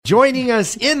Joining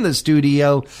us in the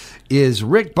studio is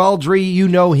Rick Baldry. You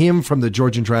know him from the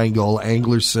Georgian Triangle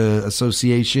Anglers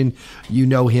Association. You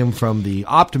know him from the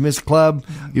Optimist Club.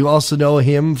 You also know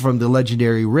him from the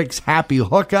legendary Rick's Happy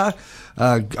Hookah.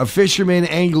 A fisherman,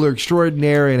 angler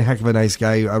extraordinaire, and a heck of a nice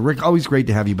guy. Rick, always great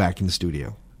to have you back in the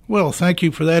studio. Well, thank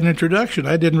you for that introduction.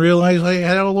 I didn't realize I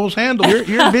had all those handles.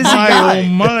 You're a busy guy. Oh,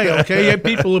 my. Okay, yeah,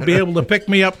 people will be able to pick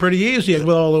me up pretty easy with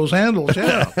all those handles.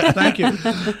 Yeah, thank you.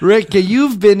 Rick,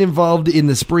 you've been involved in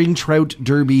the Spring Trout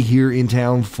Derby here in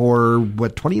town for,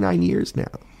 29 years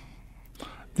now?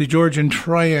 The Georgian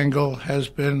Triangle has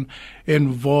been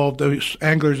involved. The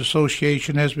Anglers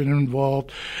Association has been involved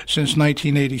since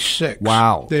 1986.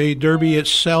 Wow. The Derby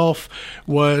itself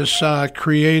was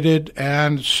created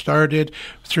and started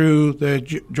through the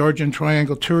Georgian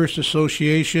Triangle Tourist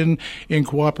Association in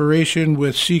cooperation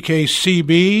with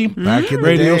CKCB, back in the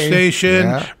radio day. Station,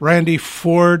 Yeah. Randy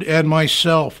Ford, and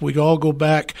myself. We all go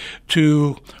back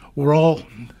to, we're all,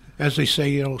 as they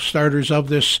say, starters of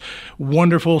this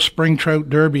wonderful spring trout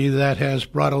derby that has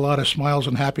brought a lot of smiles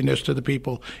and happiness to the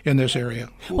people in this area.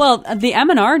 Well, the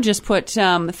M&R just put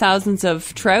thousands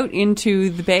of trout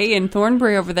into the bay in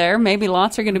Thornbury over there. Maybe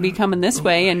lots are going to be coming this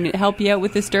way and help you out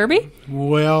with this derby?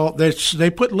 Well,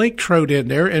 they put lake trout in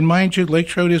there, and mind you, lake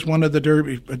trout is one of the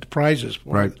derby prizes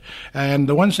for Right. it. And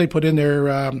the ones they put in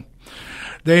there,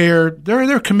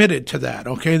 they're committed to that.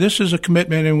 Okay, this is a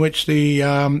commitment in which the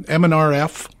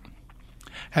MNRF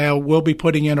will be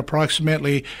putting in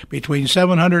approximately between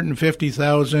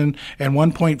 $750,000 and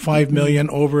 $1.5 million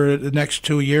over the next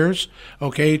 2 years.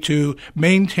 Okay, to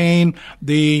maintain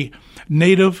the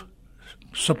native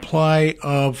supply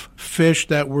of fish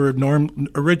that were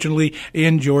originally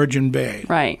in Georgian Bay.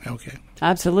 Right. Okay.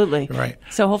 Absolutely. Right.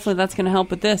 So hopefully that's going to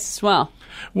help with this as well.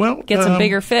 Well, Get some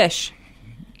bigger fish.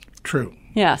 True.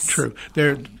 Yes. True.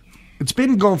 It's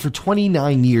been going for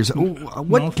 29 years.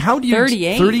 How do you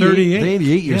 38. 38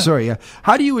 years. Yeah. Sorry, yeah.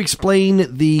 How do you explain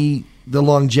the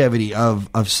longevity of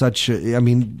such?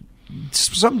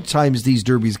 Sometimes these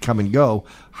derbies come and go.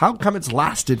 How come it's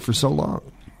lasted for so long?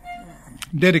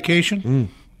 Dedication.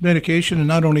 Dedication, and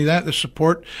not only that, the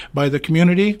support by the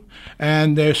community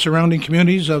and the surrounding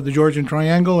communities of the Georgian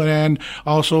Triangle, and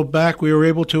also we were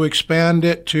able to expand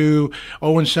it to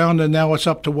Owen Sound, and now it's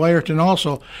up to Wyerton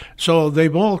also. So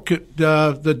they've all,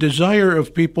 the desire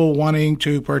of people wanting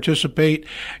to participate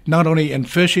not only in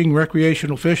fishing,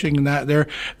 recreational fishing, and that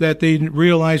they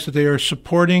realize that they are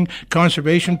supporting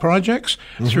conservation projects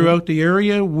throughout the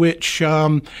area, which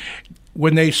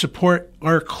when they support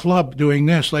our club doing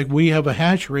this, like we have a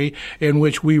hatchery in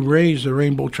which we raise the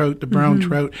rainbow trout, the brown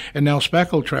trout, and now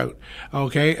speckled trout.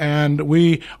 Okay, and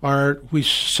we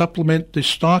supplement the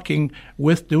stocking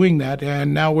with doing that,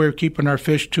 and now we're keeping our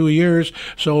fish 2 years.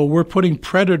 So we're putting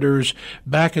predators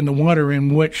back in the water,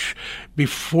 in which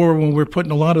before, when we were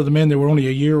putting a lot of them in, they were only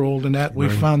a year old, and that we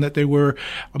found that they were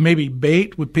maybe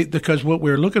bait, because what we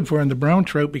were looking for in the brown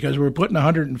trout, because we were putting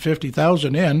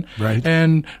 150,000 in,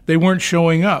 and they weren't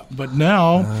showing up. But now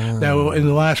in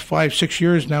the last 5-6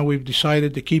 years, now we've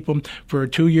decided to keep them for a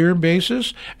 2-year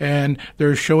basis, and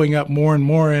they're showing up more and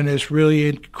more, and it's really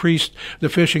increased the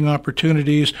fishing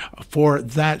opportunities for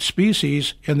that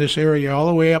species in this area all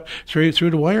the way up through to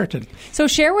Wyerton. So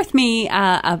share with me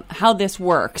how this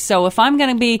works. So if I'm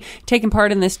going to be taking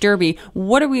part in this derby,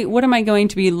 what am I going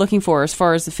to be looking for as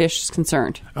far as the fish is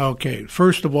concerned? Okay,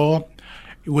 first of all,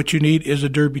 what you need is a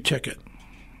derby ticket.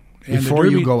 And Before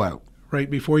you go out. Right,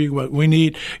 before you go out.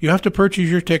 You have to purchase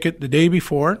your ticket the day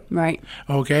before. Right.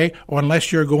 Okay, or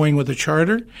unless you're going with a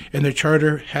charter and the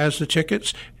charter has the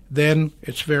tickets, then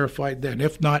it's verified then.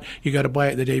 If not, you got to buy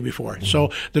it the day before. So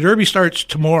the derby starts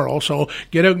tomorrow, so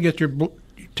get out and get your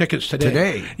tickets today.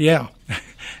 Today? Yeah.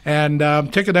 And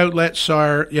ticket outlets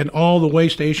are in all the way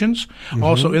stations.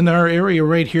 Also in our area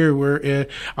right here, we're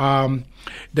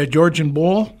the Georgian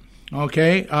Bowl.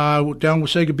 Okay, down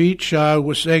Wasaga Beach,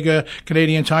 Wasaga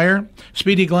Canadian Tire,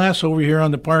 Speedy Glass over here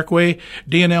on the Parkway,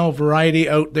 D&L Variety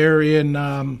out there in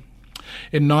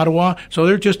Ottawa. So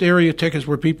they're just area tickets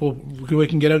where people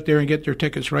can get out there and get their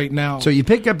tickets right now. So you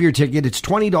pick up your ticket. It's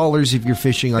 $20 if you're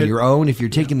fishing on your own. If you're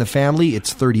taking the family,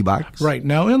 it's $30. Right.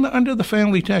 Now, under the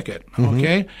family ticket,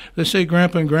 okay, let's say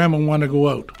Grandpa and Grandma want to go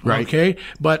out, right? Okay,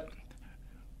 but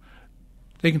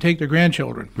they can take their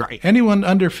grandchildren. Right. Anyone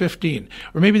under 15.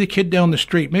 Or maybe the kid down the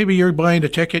street. Maybe you're buying a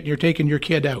ticket and you're taking your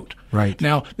kid out. Right.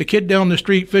 Now, the kid down the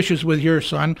street fishes with your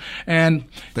son, and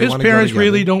his wanna parents go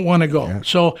really together. don't want to go. Yeah.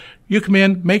 So you come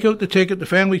in, make out the ticket, the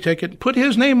family ticket, put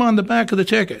his name on the back of the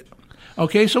ticket.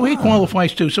 Okay, so he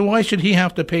qualifies too. So why should he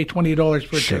have to pay $20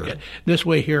 for a ticket? This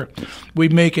way here, we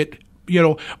make it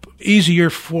easier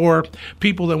for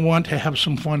people that want to have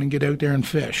some fun and get out there and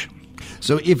fish.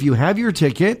 So if you have your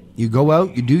ticket, you go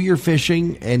out, you do your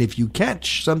fishing, and if you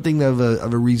catch something of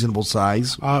a reasonable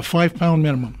size, 5 pound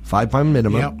minimum. 5 pound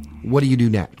minimum, Yep. what do you do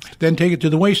next? Then take it to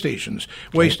the weigh stations.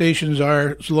 Weigh stations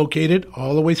are located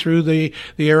all the way through the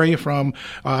area from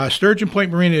Sturgeon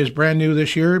Point Marina is brand new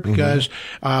this year because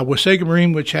Wasaga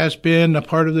Marine, which has been a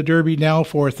part of the Derby now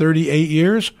for 38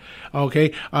 years,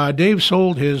 Dave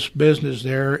sold his business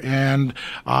there, and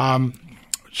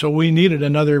so we needed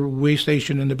another weigh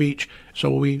station in the beach. So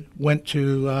we went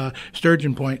to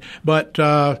Sturgeon Point. But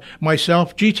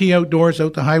myself, GT Outdoors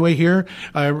out the highway here,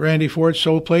 Randy Ford's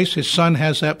sold place. His son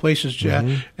has that place,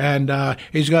 and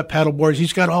he's got paddle boards.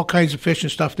 He's got all kinds of fishing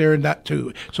stuff there and that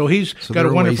too. So he's got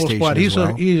a wonderful spot.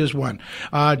 He is one.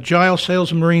 Giles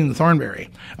Sales and Marine in Thornbury.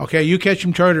 Okay, you catch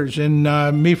him charters in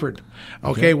Meaford.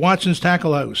 Okay, Watson's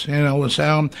Tackle House in Ellis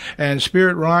Sound, and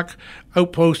Spirit Rock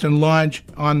Outpost and Lodge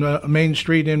on the main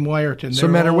street in Wyerton. So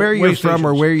no matter where you're from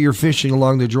or where you're fishing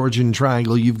along the Georgian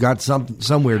Triangle, you've got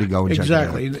somewhere to go and check it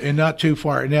out. Exactly, and not too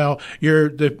far. Now,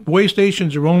 the weigh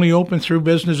stations are only open through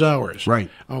business hours. Right.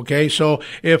 Okay, so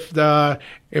if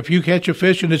you catch a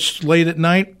fish and it's late at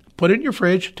night, put it in your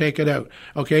fridge, take it out.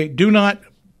 Okay, do not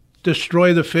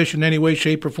destroy the fish in any way,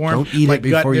 shape, or form. Don't eat it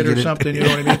before you get or something, you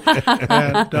know what I mean?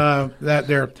 And that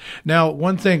there. Now,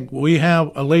 one thing, we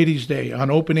have a ladies' day on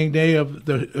opening day of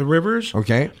the rivers.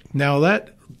 Okay. Now,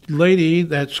 that lady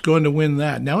that's going to win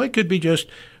that, now it could be just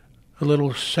a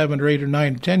little 7 or 8 or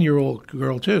 9, 10-year-old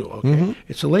girl too. Okay,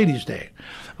 it's a ladies' day.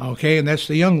 Okay, and that's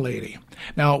the young lady.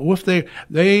 Now, if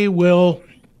they will,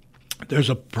 there's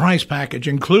a prize package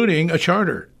including a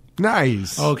charter.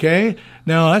 Nice. Okay.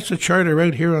 Now, that's a charter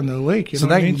right here on the lake. So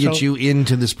that can get you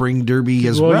into the Spring Derby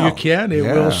as well. Well, you can. It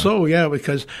will so,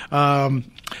 because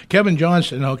Kevin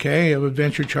Johnson, of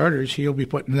Adventure Charters, he'll be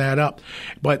putting that up.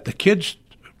 But the kids'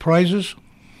 prizes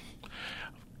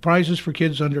for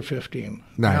kids under 15.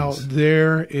 Nice. Now,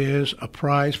 there is a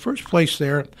prize. First place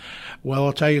there, well,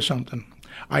 I'll tell you something.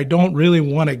 I don't really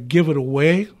want to give it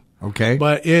away. Okay.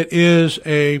 But it is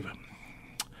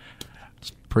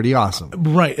pretty awesome.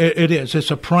 Right, it is. It's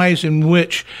a prize in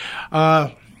which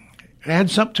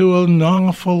adds up to an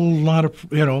awful lot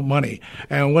of money.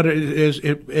 And what it is,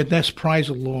 that's prize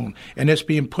alone, and it's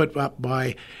being put up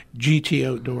by GT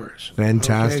Outdoors.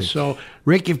 Fantastic. Okay, so,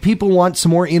 Rick, if people want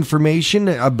some more information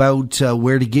about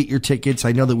where to get your tickets,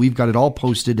 I know that we've got it all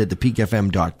posted at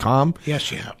thepeakfm.com. Yes,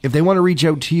 you have. If they want to reach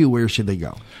out to you, where should they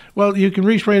go? Well, you can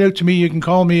reach right out to me. You can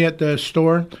call me at the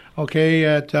store, at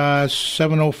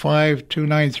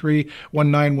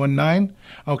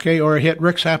 705-293-1919, or hit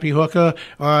Rick's Happy Hookah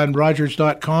on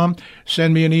Rogers.com.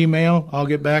 Send me an email. I'll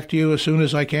get back to you as soon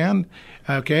as I can,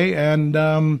 and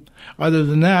other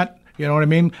than that, you know what I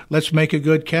mean? Let's make a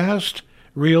good cast.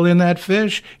 Reel in that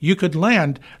fish. You could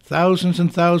land thousands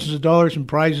and thousands of dollars in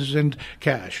prizes and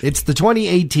cash. It's the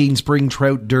 2018 Spring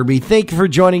Trout Derby. Thank you for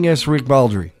joining us, Rick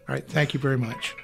Baldry. All right. Thank you very much.